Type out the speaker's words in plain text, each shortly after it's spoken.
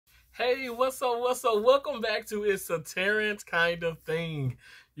Hey, what's up? What's up? Welcome back to It's a Terrence Kind of Thing.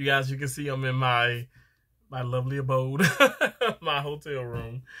 You guys, you can see I'm in my lovely abode, my hotel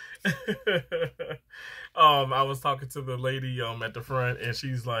room. I was talking to the lady at the front, and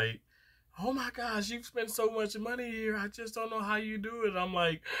she's like, "Oh my gosh, you've spent so much money here. I just don't know how you do it." I'm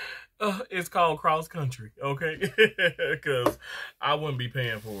like, it's called cross country, okay? Because I wouldn't be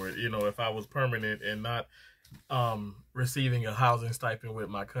paying for it, if I was permanent and not receiving a housing stipend with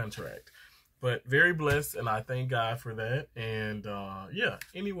my contract. But very blessed, and I thank God for that. And yeah,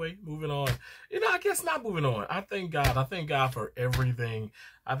 anyway, moving on. I guess not moving on. I thank God. I thank God for everything.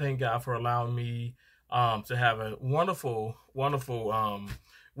 I thank God for allowing me to have a wonderful, wonderful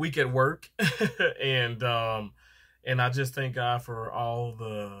week at work. and I just thank God for all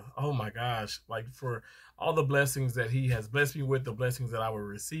the, oh my gosh, like for all the blessings that He has blessed me with, the blessings that I will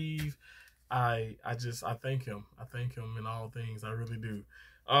receive. I thank Him. I thank Him in all things. I really do.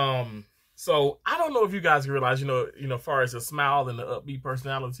 So I don't know if you guys realize, as far as the smile and the upbeat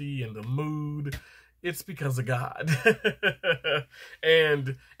personality and the mood, it's because of God.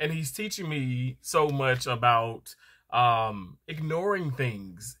 and He's teaching me so much about ignoring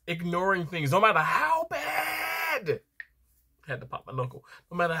things, no matter how bad. Had to pop my knuckle.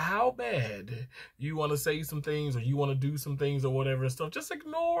 No matter how bad you want to say some things or you want to do some things or whatever and stuff, just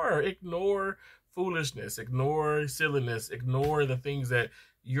ignore foolishness, ignore silliness, ignore the things that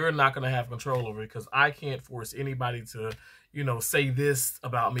you're not going to have control over, because I can't force anybody to, say this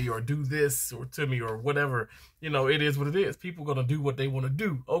about me or do this or to me or whatever. It is what it is. People are going to do what they want to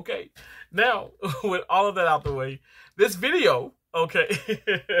do. Okay. Now, with all of that out the way, this video, okay,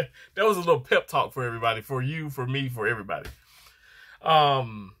 that was a little pep talk for everybody, for you, for me, for everybody.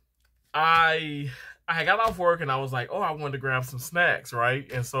 I got off work and I was like, oh, I wanted to grab some snacks, right?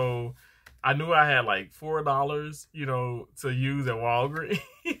 And so I knew I had like $4, to use at Walgreens.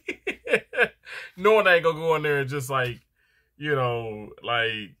 Knowing I ain't gonna go in there and just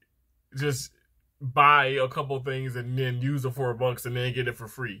just buy a couple things and then use the $4 and then get it for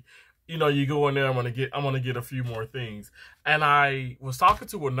free. You go in there, I'm gonna get a few more things. And I was talking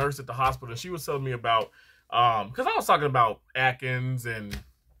to a nurse at the hospital, and she was telling me about because I was talking about Atkins and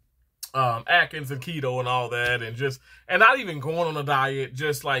keto and all that, and not even going on a diet,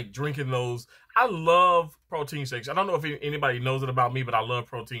 just like drinking those. I love protein shakes. I don't know if anybody knows it about me, but I love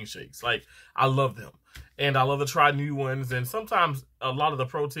protein shakes. Like, I love them, and I love to try new ones. And sometimes a lot of the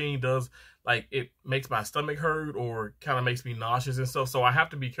protein does, like, it makes my stomach hurt or kind of makes me nauseous and stuff. So I have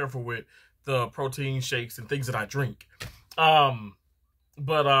to be careful with the protein shakes and things that I drink.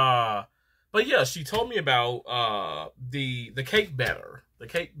 But yeah, she told me about the cake batter. The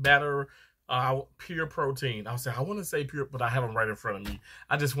cake batter, pure protein. I want to say pure, but I have them right in front of me.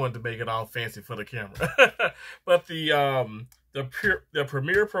 I just wanted to make it all fancy for the camera. But the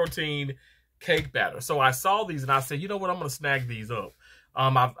Premier Protein cake batter. So I saw these and I said, you know what, I'm gonna snag these up.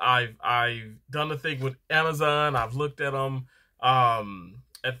 I've done the thing with Amazon. I've looked at them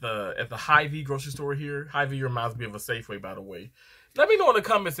at the Hy-Vee grocery store here. Hy-Vee reminds me of a Safeway, by the way. Let me know in the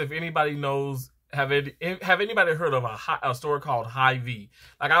comments if anybody knows, have anybody heard of a store called Hy-Vee?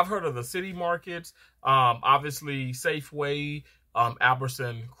 Like, I've heard of the city markets, obviously Safeway,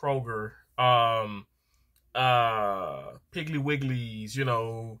 Albertson, Kroger, Piggly Wigglies,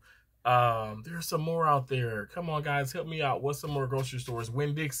 there's some more out there. Come on, guys, help me out. What's some more grocery stores?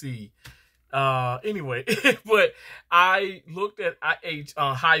 Winn-Dixie. Anyway, but I looked at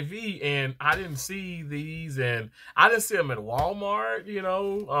Hy-Vee and I didn't see these, and I didn't see them at Walmart,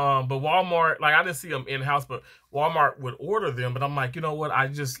 but Walmart, like, I didn't see them in-house, but Walmart would order them. But I'm like, you know what?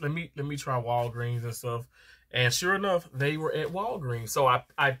 let me try Walgreens and stuff. And sure enough, they were at Walgreens. So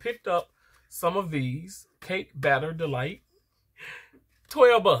I picked up some of these Cake Batter Delight,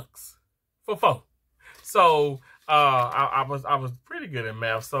 $12 for 4. So, I was pretty good in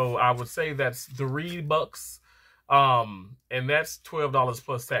math, so I would say that's $3, and that's $12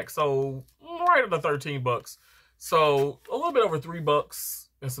 plus tax. So right under $13. So a little bit over $3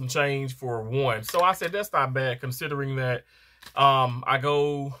 and some change for one. So I said that's not bad, considering that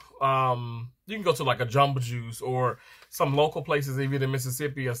you can go to like a Jumbo Juice or some local places, even in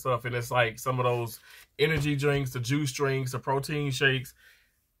Mississippi and stuff, and it's like some of those energy drinks, the juice drinks, the protein shakes,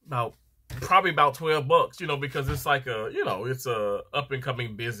 probably about $12, because it's like it's a up and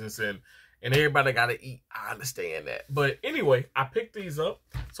coming business, and everybody got to eat. I understand that. But anyway, I picked these up.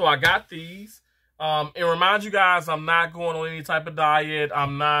 So I got these. And remind you guys, I'm not going on any type of diet.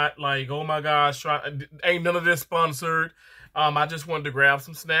 I'm not like, oh my gosh, ain't none of this sponsored. I just wanted to grab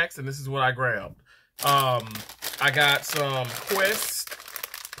some snacks, and this is what I grabbed. I got some Quest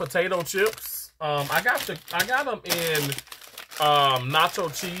potato chips. I got them in nacho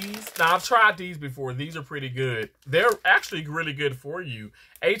cheese. Now, I've tried these before. These are pretty good. They're actually really good for you.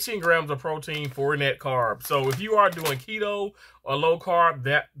 18 grams of protein, 4 net carbs. So if you are doing keto or low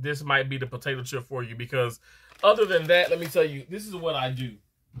carb, this might be the potato chip for you, because other than that, let me tell you, this is what I do.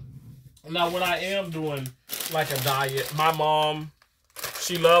 Now, when I am doing like a diet, my mom,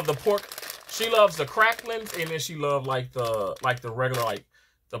 she loved the pork. She loves the cracklings, and then she loved like the regular, like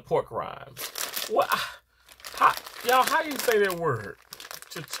the pork rinds. What? Y'all, how you say that word?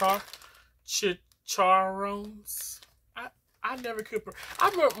 Chicharrones? I never could. I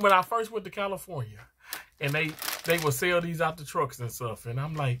remember when I first went to California, and they would sell these out the trucks and stuff, and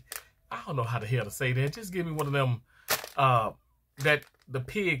I'm like, I don't know how the hell to say that. Just give me one of them, the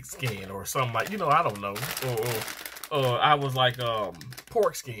pig skin or something, like, you know, I don't know. Or I was like,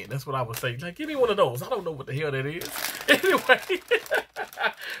 pork skin. That's what I would say. Like, give me one of those. I don't know what the hell that is. Anyway,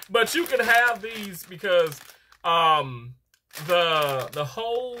 but you can have these because the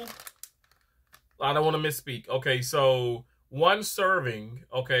whole, I don't want to misspeak. Okay, so one serving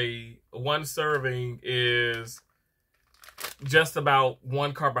is just about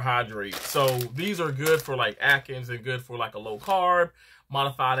 1 carbohydrate. So these are good for like Atkins and good for like a low carb,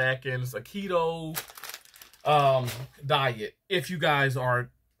 modified Atkins, a keto diet, if you guys are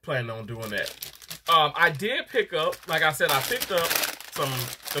planning on doing that. I did pick up, like I said, I picked up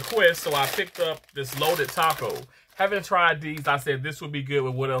the Quest, so I picked up this loaded taco. Haven't tried these. I said this would be good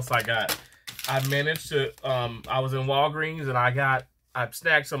with what else I got. I managed to, I was in Walgreens and I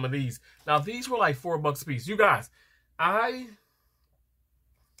snagged some of these. Now these were like $4 a piece. You guys, let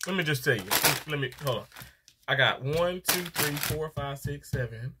me just tell you, hold on. I got 1, 2, 3, 4, 5, 6,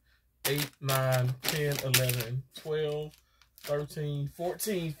 7, 8, 9, 10, 11, 12, 13,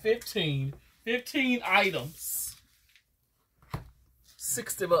 14, 15 items.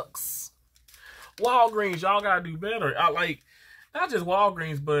 $60. Walgreens, y'all gotta do better. I like, not just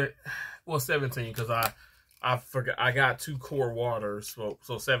Walgreens, but, well, 17, because I forgot, I got 2 core waters,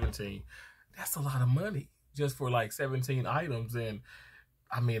 so 17. That's a lot of money just for like 17 items. And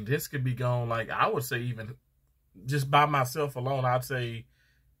I mean, this could be gone, like, I would say even just by myself alone, I'd say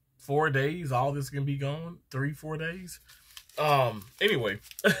 4 days, all this can be gone. 3-4 days. Anyway,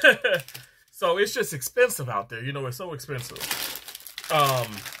 so it's just expensive out there. You know, it's so expensive.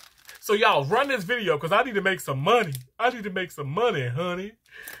 So y'all run this video because I need to make some money. I need to make some money, honey.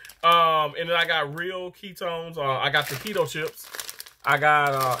 And then I got real ketones. I got the keto chips. I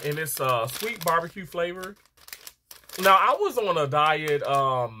got, and it's sweet barbecue flavor. Now, I was on a diet,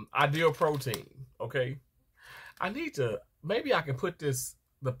 ideal protein, okay? I need to, maybe I can put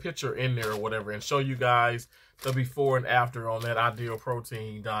the picture in there or whatever and show you guys the before and after on that ideal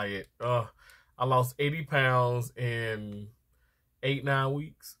protein diet. I lost 80 pounds in 8-9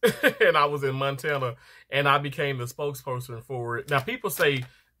 weeks. And I was in Montana and I became the spokesperson for it. Now, people say,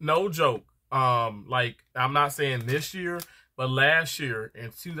 no joke, like, I'm not saying this year, but last year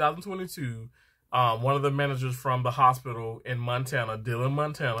in 2022, one of the managers from the hospital in Montana, Dillon,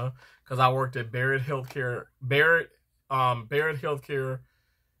 Montana, because I worked at Barrett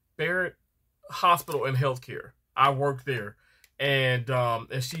Hospital and Healthcare. I worked there, and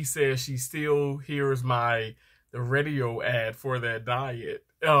she says she still hears the radio ad for that diet.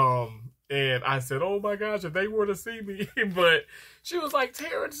 And I said, oh my gosh, if they were to see me, but she was like,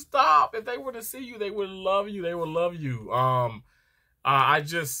 Terrence, stop. If they were to see you, they would love you. They would love you. I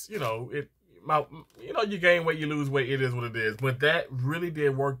just, you know, you gain weight, you lose weight. It is what it is. But that really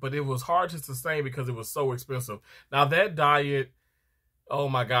did work, but it was hard to sustain because it was so expensive. Now that diet, oh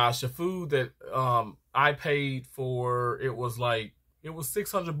my gosh, the food that I paid for, it was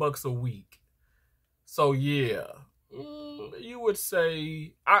 $600 a week. So yeah, you would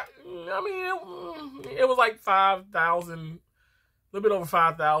say, I mean, it was like 5,000, a little bit over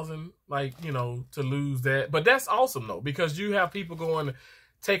 5,000, like, you know, to lose that. But that's awesome though, because you have people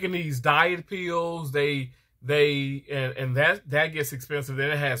taking these diet pills, and that gets expensive. Then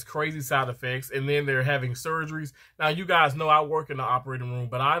it has crazy side effects, and then they're having surgeries. Now, you guys know I work in the operating room,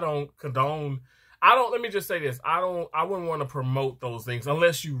 but I don't condone. Let me just say this. I wouldn't want to promote those things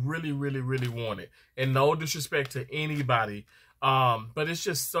unless you really, really, really want it. And no disrespect to anybody. But it's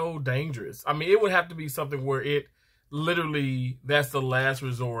just so dangerous. I mean, it would have to be something where it literally, that's the last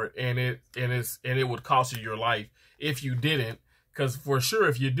resort, and it would cost you your life if you didn't. Because for sure,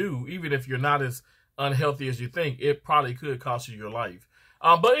 if you do, even if you're not as unhealthy as you think, it probably could cost you your life.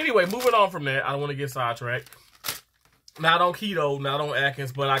 But anyway, moving on from that, I don't want to get sidetracked. Not on keto, not on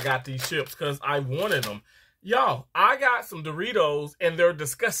Atkins, but I got these chips because I wanted them. Y'all, I got some Doritos and they're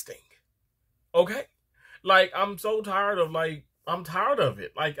disgusting. Okay? Like, I'm so tired of, I'm tired of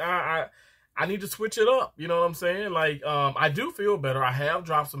it. Like, I need to switch it up. You know what I'm saying? Like, I do feel better. I have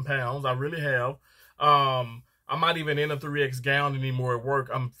dropped some pounds. I really have. I'm not even in a 3X gown anymore at work.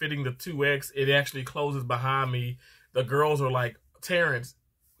 I'm fitting the 2X. It actually closes behind me. The girls are like, Terrence,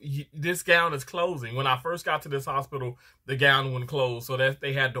 this gown is closing. When I first got to this hospital, the gown wouldn't close. So that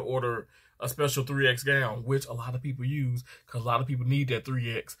they had to order a special 3X gown, which a lot of people use because a lot of people need that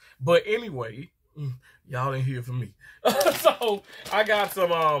 3X. But anyway, y'all ain't here for me. So I got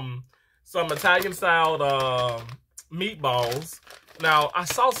some Italian styled meatballs. Now I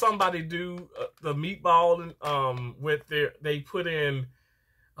saw somebody do the meatball with they put in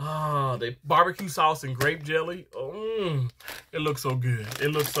they barbecue sauce and grape jelly. It looks so good. It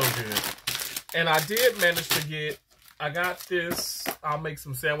looks so good. And I did manage to get, I got this, I'll make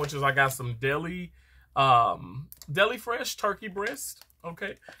some sandwiches. I got some deli fresh turkey breast,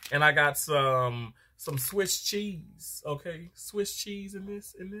 okay? And I got some Swiss cheese, okay? Swiss cheese in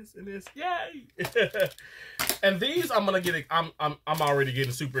this. Yay! And these I'm already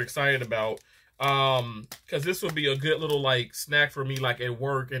getting super excited about. Because this would be a good little like snack for me, like at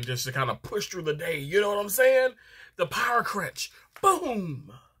work, and just to kind of push through the day. You know what I'm saying? The power crunch.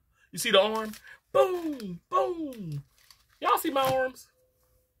 Boom. You see the arm? Boom. Boom. Y'all see my arms?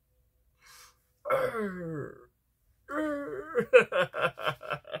 I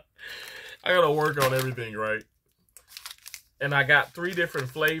gotta work on everything, right? And I got 3 different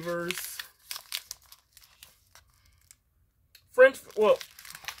flavors.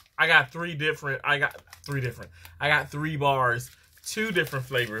 I got 3 bars, 2 different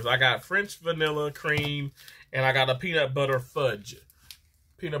flavors. I got French vanilla cream, and I got a peanut butter fudge.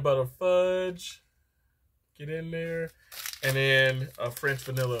 Peanut butter fudge, get in there, and then a French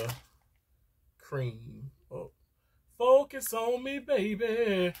vanilla cream. Oh, focus on me,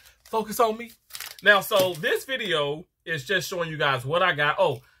 baby. Focus on me. Now, so this video is just showing you guys what I got.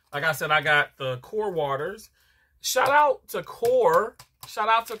 Oh, like I said, I got the Core waters. Shout out to Core. Shout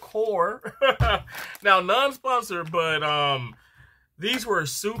out to Core. Now, non-sponsored, but these were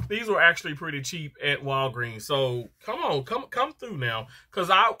actually pretty cheap at Walgreens. So come on, come through now.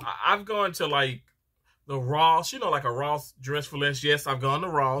 Cause I've gone to like the Ross, you know, like a Ross dress for less. Yes, I've gone to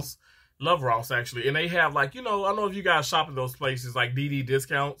Ross. Love Ross actually. And they have like, you know, I don't know if you guys shop at those places like DD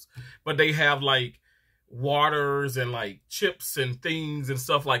discounts, but they have like waters and like chips and things and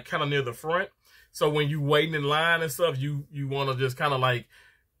stuff like kind of near the front. So when you waiting in line and stuff, you want to just kind of like,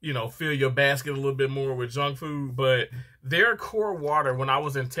 you know, fill your basket a little bit more with junk food. But their Core water, when I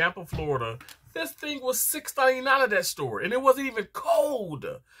was in Tampa, Florida, this thing was $6.99 at that store. And it wasn't even cold.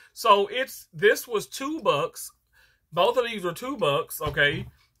 So this was $2. Both of these were $2, okay?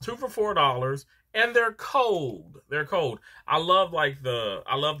 2 for $4. And they're cold. They're cold. I love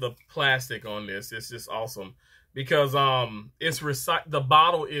the plastic on this. It's just awesome. Because the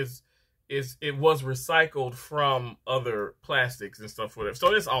bottle it was recycled from other plastics and stuff, whatever.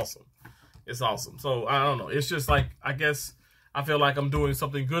 So it's awesome. It's awesome. So I don't know. It's just like, I guess I feel like I'm doing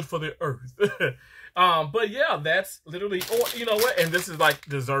something good for the earth. But yeah, that's literally, you know what? And this is like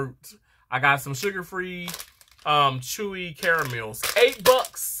dessert. I got some sugar-free, chewy caramels.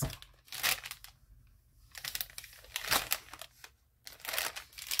 $8.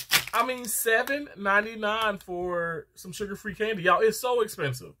 I mean, $7.99 for some sugar-free candy. Y'all, it's so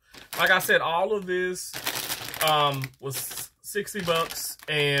expensive. Like I said, all of this was $60.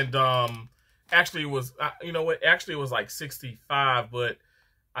 And actually, it was, you know what? Actually, it was like 65, but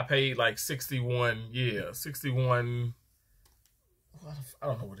I paid like 61. Yeah, 61. I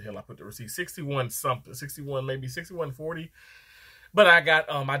don't know where the hell I put the receipt. 61 something. 61, maybe 61.40. But I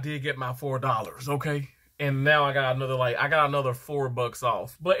did get my $4, okay? And now I got another $4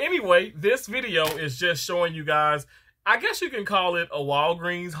 off. But anyway, this video is just showing you guys, I guess you can call it a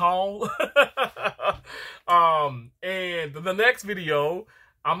Walgreens haul. And the next video,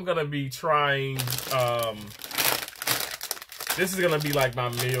 I'm going to be trying, this is going to be like my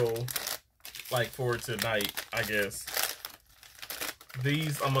meal, like for tonight, I guess.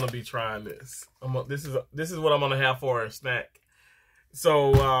 I'm going to be trying this. This is what I'm going to have for a snack.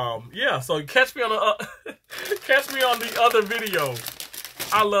 So, yeah, so catch me on the other video.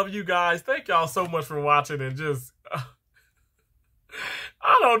 I love you guys. Thank y'all so much for watching and just,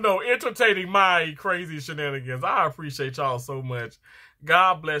 I don't know, entertaining my crazy shenanigans. I appreciate y'all so much.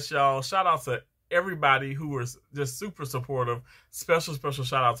 God bless y'all. Shout out to everybody who was just super supportive. Special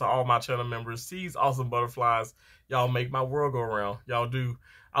shout out to all my channel members. These awesome butterflies. Y'all make my world go around. Y'all do.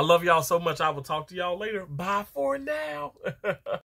 I love y'all so much. I will talk to y'all later. Bye for now.